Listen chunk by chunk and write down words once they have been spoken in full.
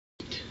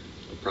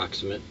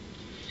approximate,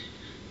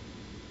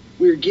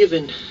 we're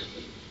given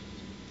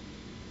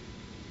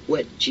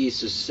what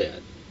Jesus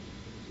said.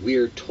 We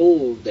are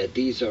told that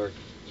these are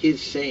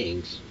his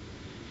sayings,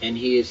 and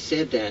he has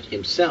said that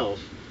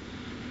himself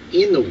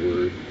in the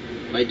Word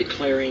by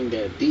declaring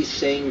that these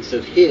sayings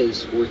of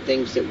his were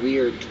things that we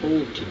are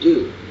told to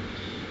do.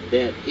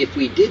 That if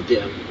we did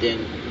them,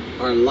 then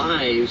our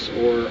lives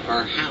or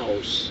our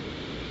house,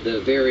 the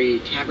very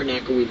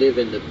tabernacle we live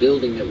in, the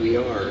building that we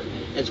are,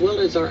 as well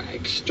as our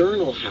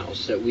external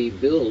house that we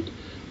build,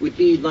 would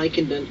be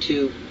likened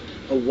unto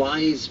a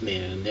wise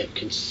man that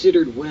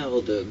considered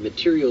well the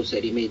materials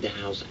that he made the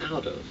house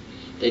out of,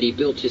 that he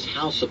built his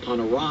house upon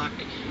a rock,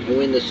 and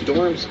when the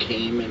storms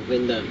came and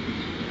when the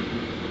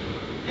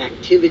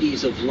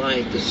activities of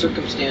life, the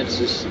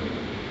circumstances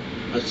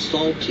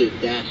assaulted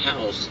that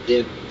house,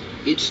 then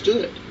it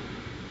stood.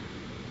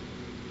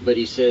 But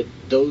he said,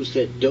 those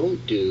that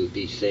don't do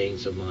these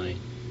sayings of mine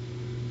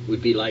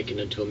would be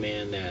likened unto a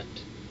man that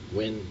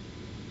when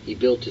he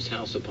built his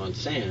house upon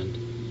sand,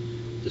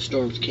 the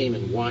storms came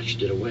and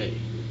washed it away,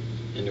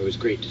 and there was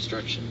great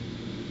destruction.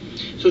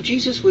 So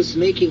Jesus was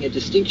making a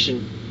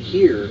distinction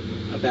here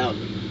about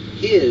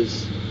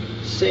his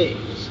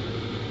sayings,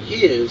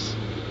 his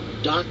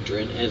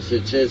doctrine, as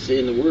it says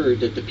in the Word,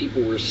 that the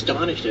people were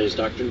astonished at his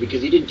doctrine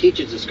because he didn't teach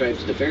it to the scribes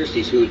and the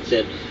Pharisees who had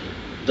said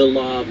the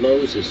law of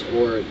Moses,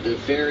 or the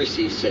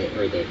Pharisees say,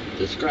 or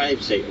the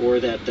scribes say, or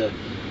that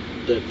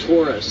the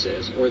Torah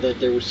says, or that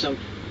there was some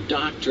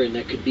doctrine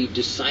that could be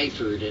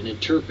deciphered and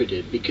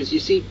interpreted. Because you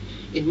see,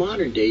 in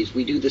modern days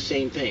we do the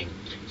same thing.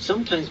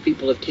 Sometimes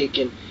people have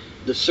taken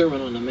the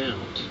Sermon on the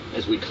Mount,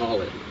 as we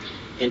call it,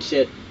 and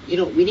said,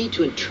 we need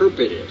to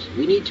interpret it.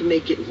 We need to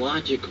make it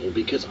logical,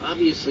 because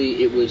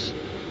obviously it was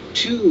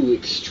too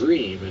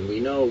extreme, and we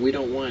know we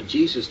don't want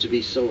Jesus to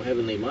be so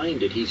heavenly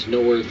minded. He's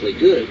no earthly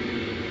good.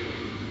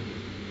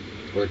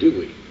 Or do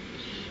we?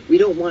 We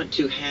don't want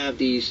to have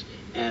these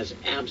as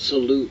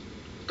absolute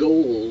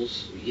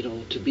goals,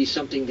 to be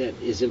something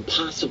that is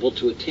impossible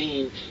to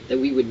attain, that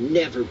we would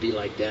never be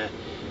like that,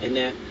 and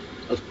that,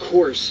 of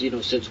course,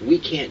 since we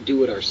can't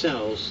do it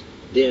ourselves,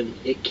 then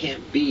it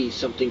can't be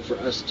something for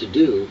us to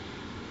do,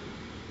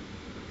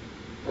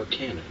 or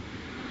can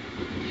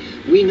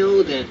it? We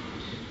know that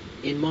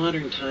in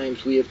modern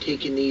times we have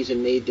taken these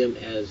and made them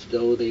as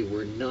though they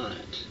were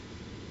not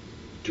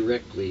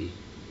directly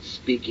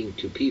speaking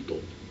to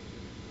people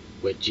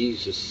what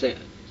Jesus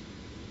said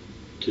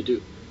to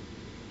do.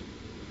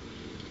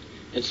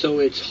 And so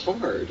it's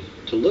hard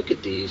to look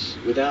at these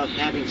without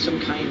having some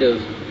kind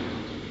of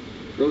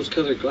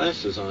rose-colored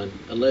glasses on,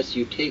 unless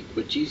you take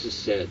what Jesus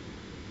said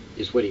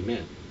is what he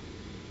meant.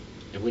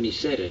 And when he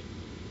said it,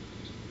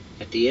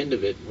 at the end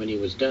of it, when he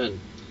was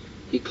done,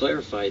 he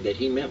clarified that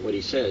he meant what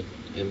he said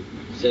and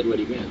said what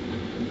he meant.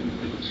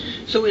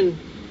 So in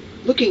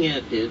looking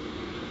at it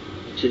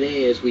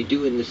today, as we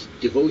do in this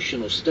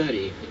devotional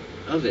study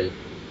of it,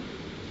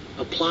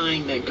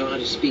 applying that God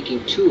is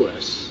speaking to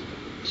us,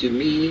 to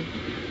me,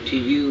 to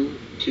you,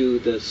 to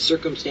the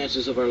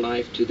circumstances of our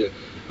life, to the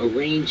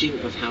arranging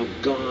of how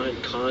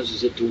God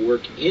causes it to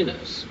work in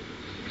us,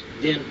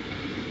 then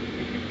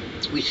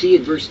we see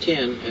in verse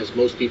 10, as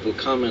most people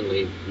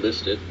commonly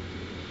list it,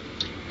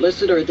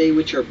 blessed are they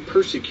which are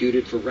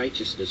persecuted for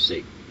righteousness'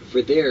 sake,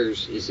 for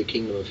theirs is the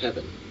kingdom of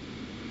heaven.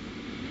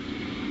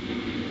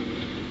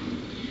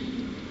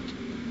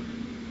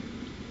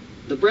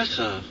 The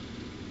bracha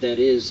that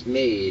is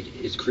made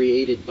is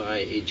created by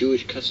a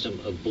Jewish custom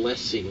of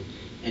blessing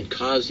and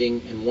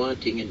causing and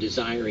wanting and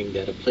desiring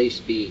that a place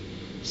be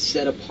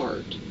set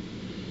apart,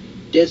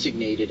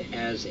 designated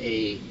as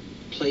a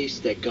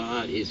place that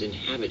God is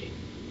inhabiting,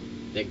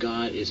 that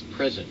God is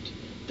present,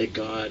 that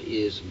God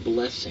is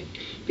blessing.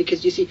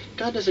 Because you see,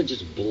 God doesn't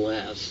just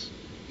bless,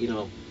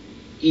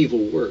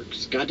 evil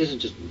works. God doesn't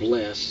just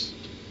bless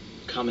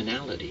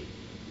commonality.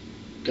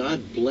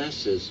 God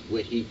blesses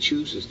what he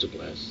chooses to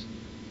bless.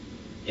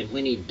 And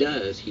when he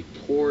does, he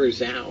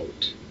pours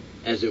out,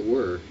 as it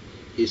were,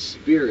 his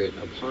Spirit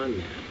upon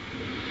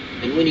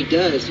that. And when he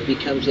does, it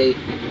becomes a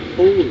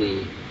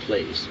holy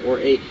place, or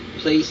a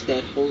place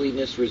that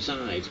holiness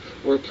resides,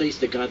 or a place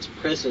that God's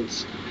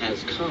presence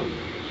has come.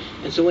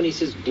 And so when he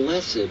says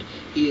blessed,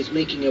 he is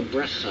making a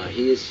bracha.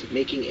 He is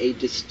making a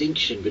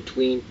distinction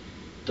between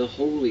the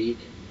holy,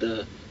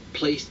 the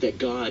place that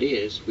God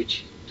is,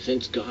 which,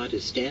 since God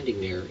is standing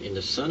there in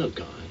the Son of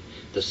God,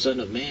 the Son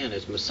of Man,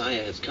 as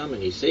Messiah has come,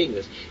 and he's saying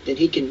this, then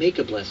he can make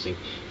a blessing.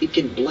 He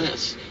can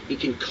bless. He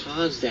can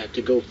cause that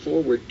to go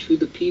forward to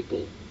the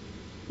people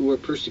who are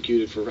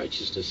persecuted for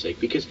righteousness' sake.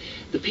 Because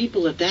the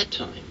people at that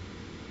time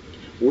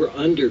were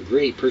under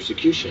great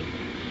persecution,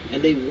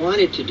 and they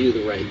wanted to do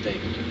the right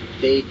thing.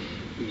 They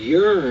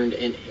yearned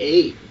and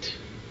ached,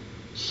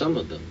 some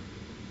of them,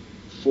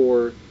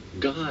 for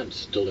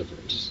God's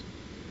deliverance.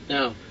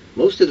 Now,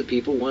 most of the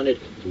people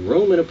wanted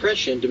Roman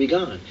oppression to be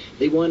gone.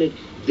 They wanted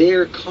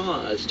their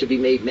cause to be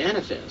made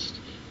manifest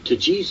to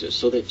Jesus,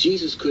 so that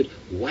Jesus could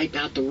wipe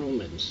out the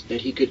Romans,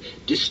 that he could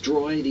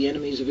destroy the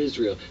enemies of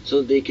Israel, so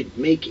that they could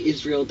make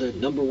Israel the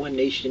 #1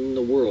 nation in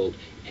the world,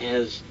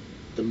 as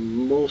the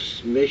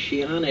most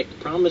messianic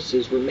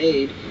promises were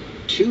made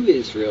to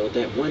Israel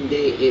that one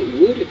day it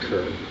would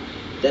occur,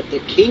 that the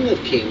King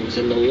of Kings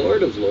and the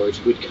Lord of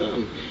Lords would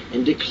come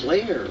and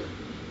declare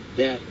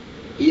that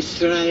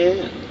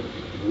Israel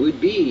would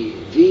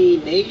be the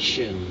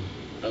nation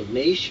of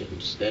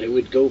nations, that it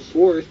would go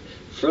forth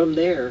from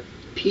there,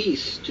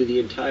 peace to the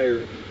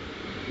entire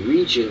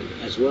region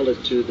as well as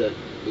to the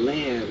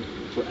land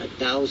for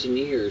 1,000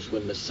 years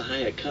when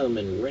Messiah come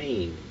and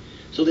reign.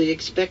 So they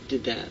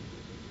expected that.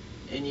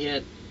 And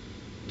yet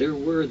there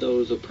were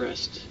those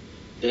oppressed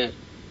that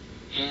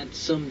had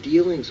some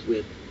dealings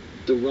with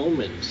the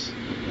Romans,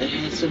 that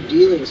had some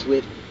dealings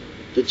with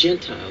the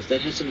Gentiles,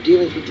 that had some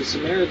dealings with the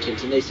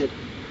Samaritans, and they said,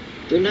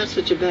 they're not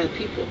such a bad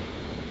people.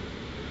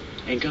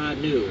 And God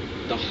knew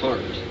the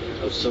heart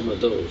of some of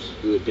those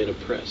who had been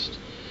oppressed.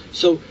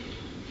 So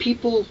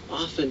people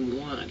often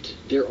want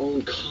their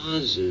own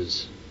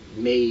causes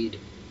made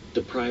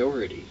the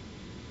priority.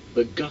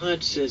 But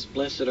God says,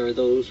 blessed are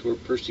those who are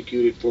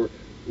persecuted for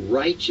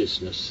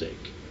righteousness'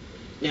 sake.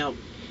 Now,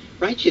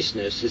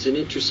 righteousness is an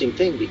interesting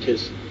thing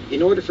because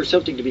in order for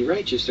something to be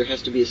righteous, there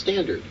has to be a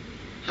standard.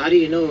 How do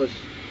you know if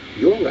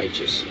you're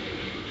righteous?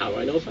 How do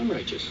I know if I'm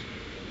righteous?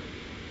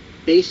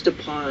 Based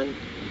upon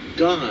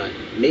God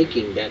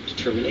making that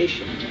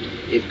determination.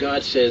 If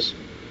God says,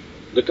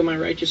 look at my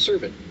righteous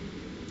servant,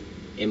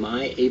 am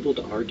I able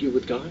to argue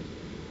with God?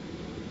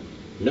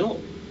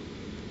 No.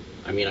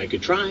 I mean, I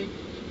could try.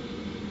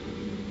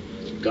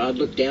 God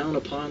looked down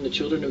upon the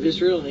children of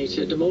Israel and he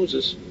said to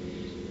Moses,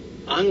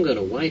 I'm going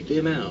to wipe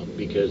them out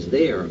because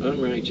they are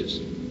unrighteous.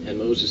 And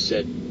Moses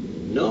said,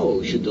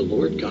 no, should the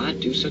Lord God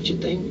do such a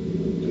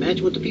thing?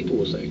 Imagine what the people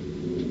will say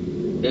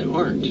that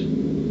aren't.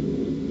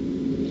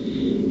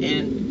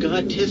 And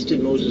God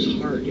tested Moses'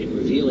 heart in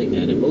revealing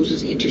that. And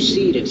Moses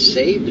interceded and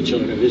saved the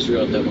children of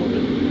Israel at that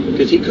moment.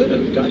 Because he could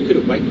have. God could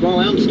have wiped them all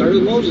out and started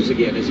with Moses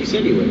again, as he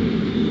said he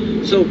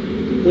would. So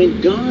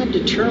when God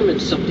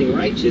determines something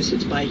righteous,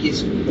 it's by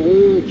his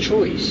own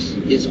choice,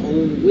 his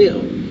own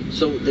will.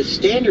 So the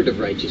standard of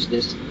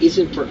righteousness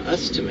isn't for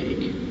us to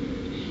make.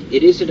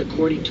 It isn't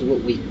according to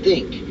what we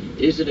think.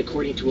 It isn't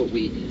according to what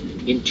we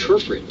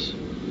interpret.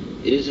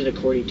 It isn't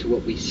according to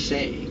what we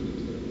say.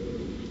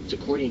 It's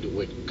according to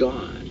what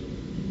God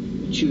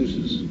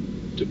chooses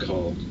to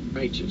call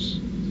righteous.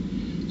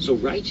 So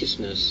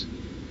righteousness,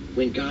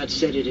 when God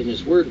said it in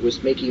his word,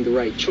 was making the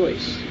right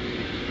choice.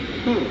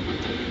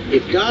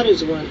 If God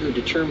is the one who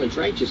determines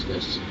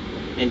righteousness,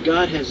 and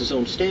God has his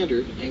own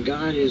standard, and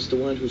God is the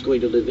one who's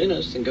going to live in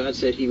us, and God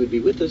said he would be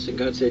with us, and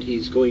God said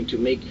he's going to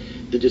make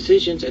the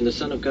decisions, and the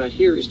Son of God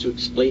here is to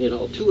explain it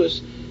all to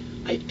us,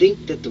 I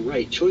think that the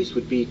right choice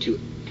would be to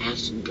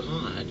ask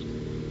God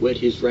what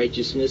his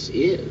righteousness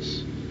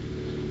is.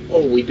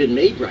 Oh, we've been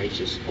made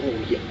righteous.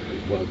 Oh, yeah.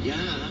 Well,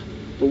 yeah.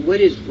 But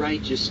what is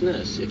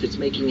righteousness? If it's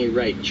making a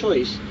right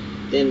choice,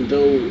 then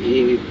though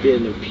we've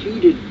been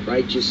imputed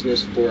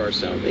righteousness for our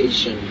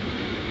salvation,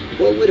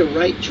 what would a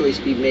right choice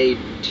be made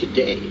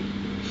today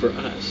for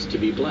us to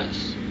be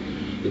blessed?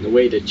 In the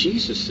way that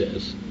Jesus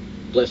says,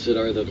 blessed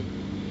are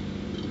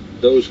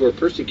those who are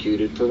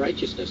persecuted for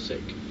righteousness'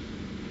 sake.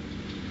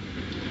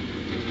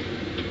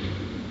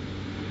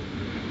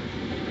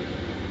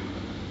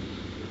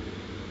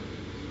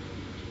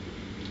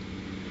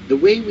 The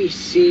way we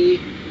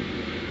see,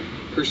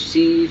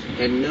 perceive,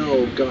 and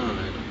know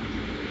God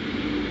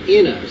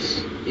in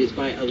us is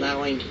by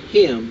allowing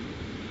him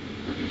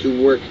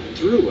to work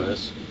through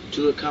us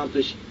to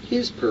accomplish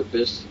his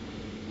purpose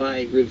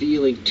by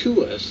revealing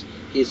to us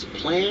his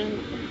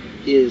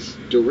plan, his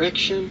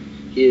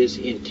direction, his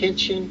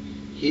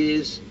intention,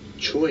 his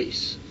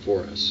choice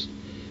for us.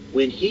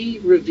 When he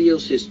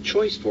reveals his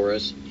choice for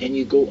us and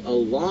you go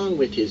along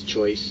with his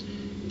choice,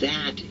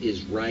 that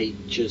is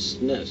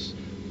righteousness,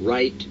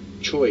 right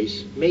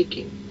choice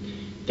making.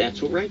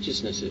 That's what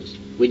righteousness is.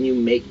 When you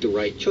make the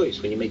right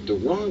choice. When you make the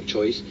wrong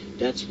choice,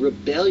 that's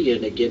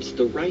rebellion against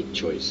the right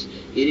choice.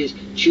 It is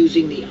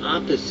choosing the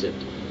opposite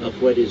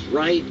of what is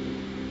right,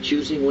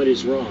 choosing what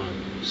is wrong.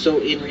 So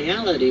in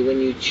reality,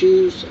 when you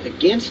choose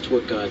against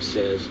what God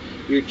says,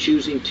 you're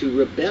choosing to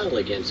rebel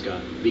against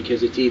God,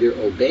 because it's either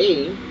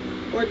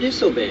obeying or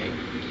disobeying.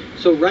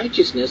 So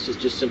righteousness is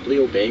just simply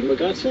obeying what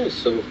God says.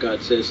 So if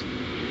God says,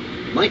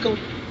 Michael,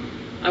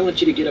 I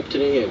want you to get up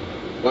today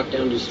and walk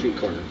down to the street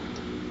corner.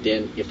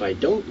 Then if I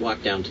don't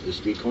walk down to the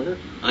street corner,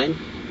 I'm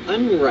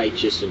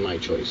unrighteous in my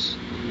choice.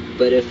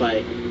 But if I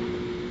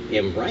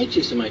am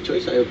righteous in my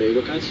choice, I obey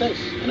what God says,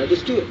 and I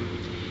just do it.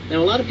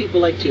 Now, a lot of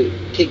people like to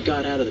take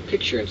God out of the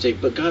picture and say,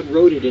 but God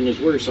wrote it in his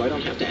word, so I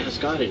don't have to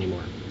ask God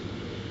anymore.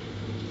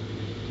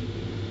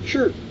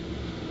 Sure.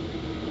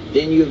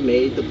 Then you have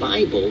made the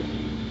Bible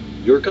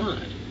your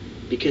God,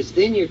 because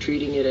then you're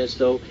treating it as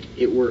though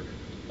it were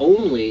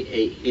only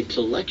an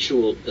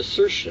intellectual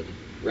assertion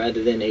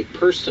rather than a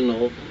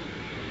personal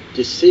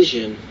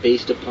decision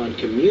based upon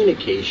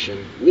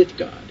communication with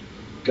God.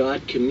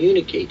 God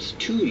communicates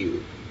to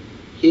you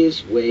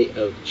his way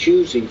of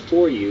choosing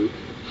for you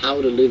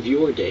how to live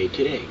your day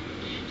today.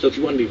 So if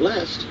you want to be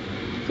blessed,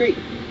 great.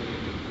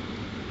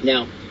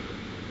 Now,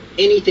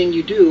 anything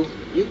you do,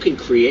 you can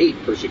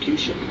create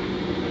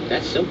persecution.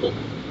 That's simple.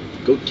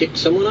 Go tick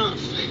someone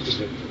off.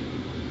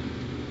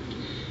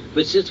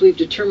 But since we've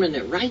determined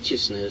that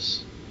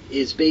righteousness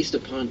is based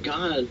upon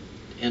God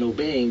and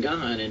obeying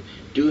God and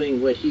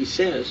doing what He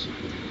says,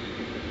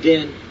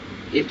 then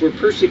if we're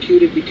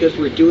persecuted because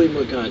we're doing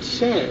what God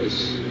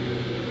says,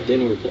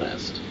 then we're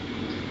blessed.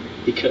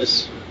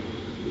 Because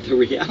the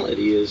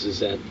reality is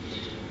that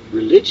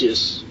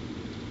religious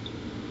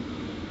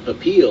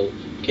appeal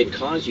can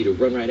cause you to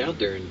run right out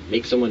there and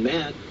make someone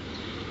mad.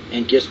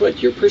 And guess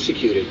what? You're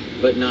persecuted,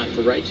 but not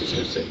for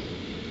righteousness' sake.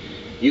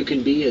 You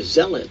can be a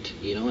zealot,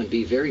 and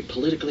be very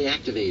politically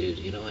activated,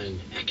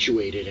 and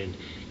actuated, and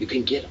you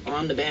can get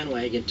on the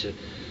bandwagon to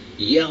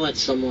yell at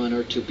someone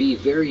or to be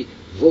very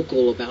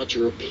vocal about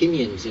your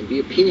opinions and be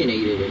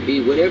opinionated and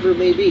be whatever it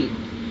may be,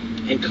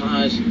 and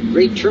cause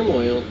great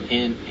turmoil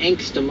and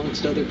angst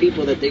amongst other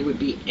people that they would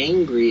be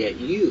angry at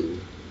you,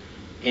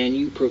 and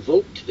you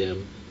provoked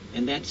them,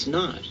 and that's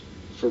not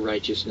for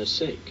righteousness'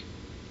 sake.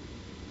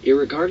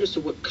 Irregardless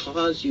of what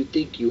cause you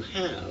think you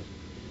have,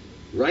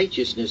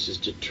 righteousness is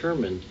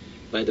determined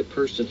by the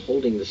person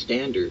holding the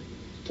standard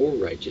for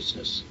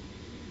righteousness,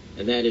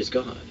 and that is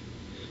God.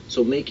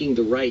 So making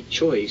the right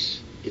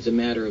choice is a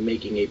matter of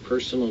making a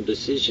personal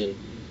decision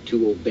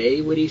to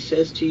obey what He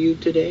says to you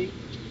today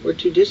or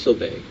to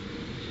disobey.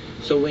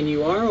 So when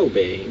you are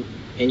obeying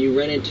and you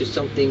run into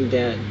something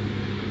that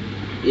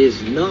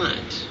is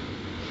not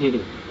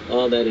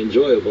all that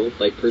enjoyable,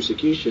 like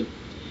persecution,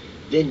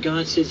 then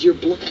God says you're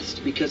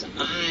blessed because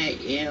I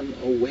am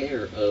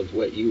aware of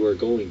what you are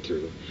going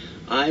through.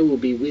 I will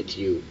be with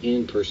you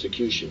in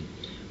persecution.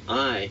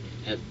 I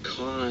have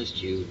caused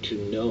you to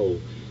know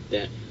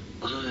that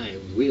I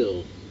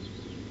will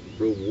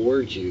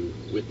reward you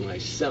with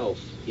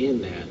myself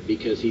in that,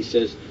 because He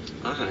says,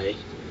 I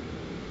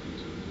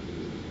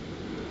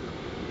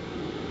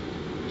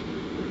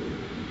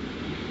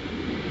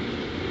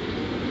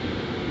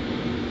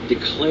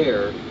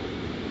declare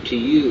to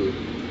you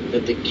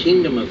that the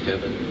kingdom of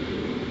heaven,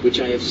 which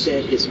I have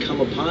said has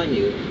come upon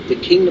you, the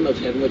kingdom of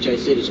heaven, which I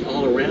said is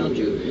all around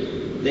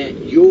you, that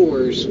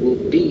yours will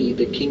be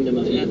the kingdom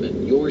of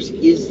heaven. Yours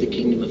is the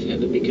kingdom of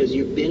heaven because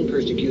you've been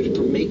persecuted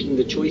for making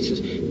the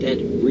choices that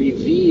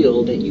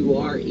reveal that you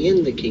are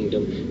in the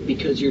kingdom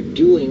because you're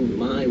doing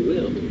my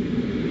will.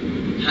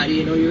 How do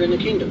you know you're in the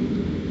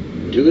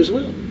kingdom? Do His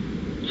will.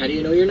 How do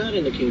you know you're not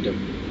in the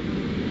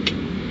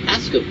kingdom?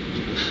 Ask Him.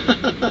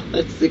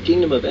 That's the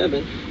kingdom of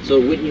heaven. So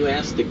wouldn't you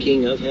ask the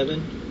King of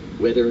heaven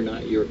whether or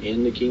not you're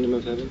in the kingdom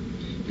of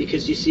heaven?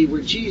 Because you see,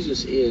 where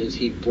Jesus is,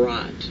 He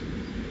brought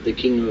the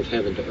kingdom of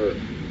heaven to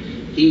earth.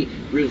 He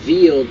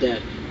revealed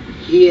that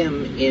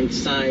Him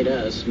inside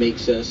us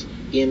makes us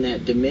in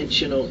that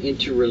dimensional,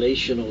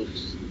 interrelational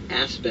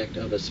aspect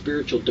of a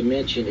spiritual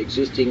dimension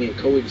existing and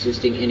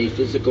coexisting in a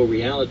physical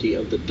reality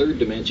of the third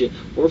dimension,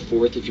 or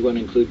fourth if you want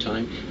to include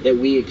time, that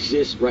we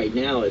exist right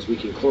now as we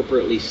can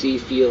corporately see,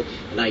 feel,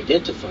 and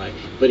identify.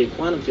 But in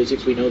quantum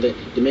physics we know that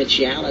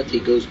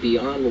dimensionality goes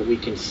beyond what we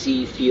can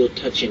see, feel,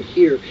 touch, and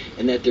hear,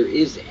 and that there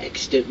is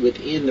extant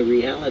within the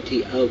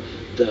reality of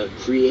the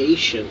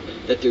creation,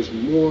 that there's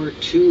more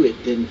to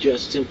it than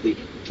just simply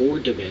 4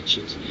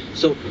 dimensions.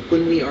 So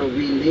when we are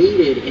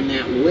related in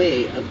that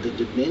way of the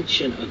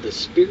dimension of the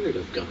Spirit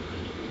of God,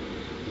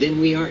 then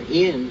we are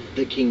in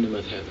the kingdom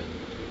of heaven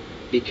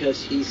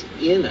because He's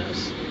in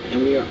us,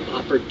 and we are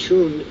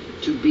opportune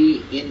to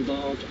be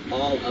involved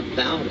all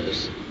about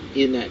us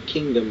in that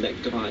kingdom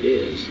that God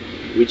is,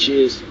 which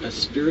is a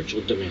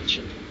spiritual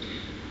dimension.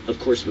 Of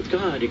course, with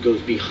God, it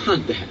goes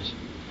beyond that.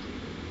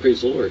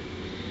 Praise the Lord.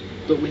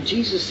 But when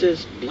Jesus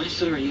says,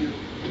 blessed are you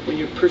when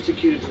you're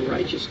persecuted for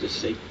righteousness'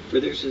 sake, for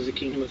theirs is the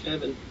kingdom of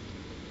heaven,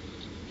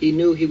 He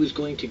knew He was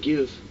going to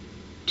give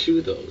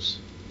to those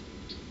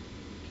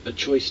a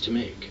choice to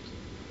make.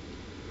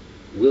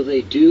 Will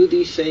they do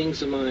these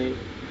sayings of mine,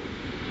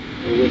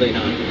 or will they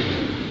not?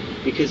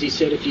 Because He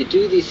said, if you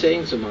do these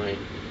sayings of mine,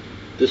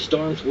 the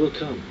storms will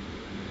come.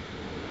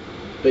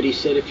 But He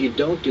said, if you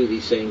don't do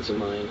these sayings of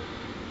mine,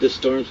 the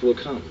storms will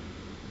come.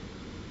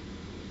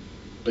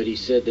 But He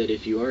said that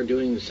if you are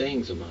doing the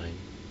sayings of mine,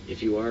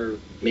 if you are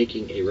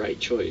making a right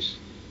choice,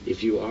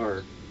 if you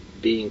are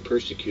being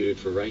persecuted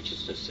for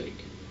righteousness'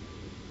 sake,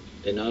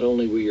 then not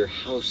only will your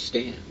house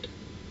stand,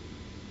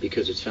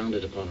 because it's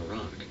founded upon a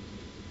rock,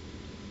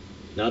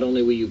 not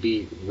only will you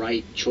be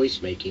right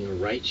choice-making or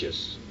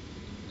righteous,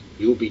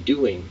 you will be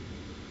doing,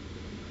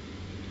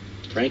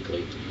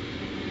 frankly,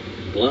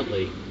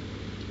 bluntly,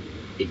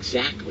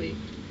 exactly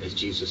as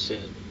Jesus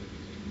said.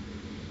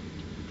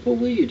 What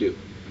will you do?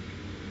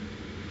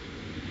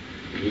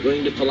 Are you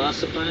going to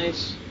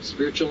philosophize,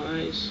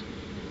 spiritualize,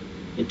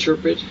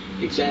 interpret,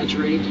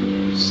 exaggerate,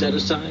 set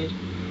aside?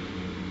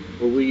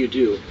 Or will you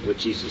do what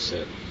Jesus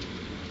said?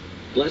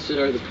 Blessed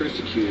are the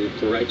persecuted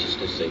for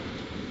righteousness' sake,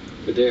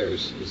 for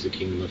theirs is the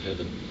kingdom of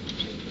heaven.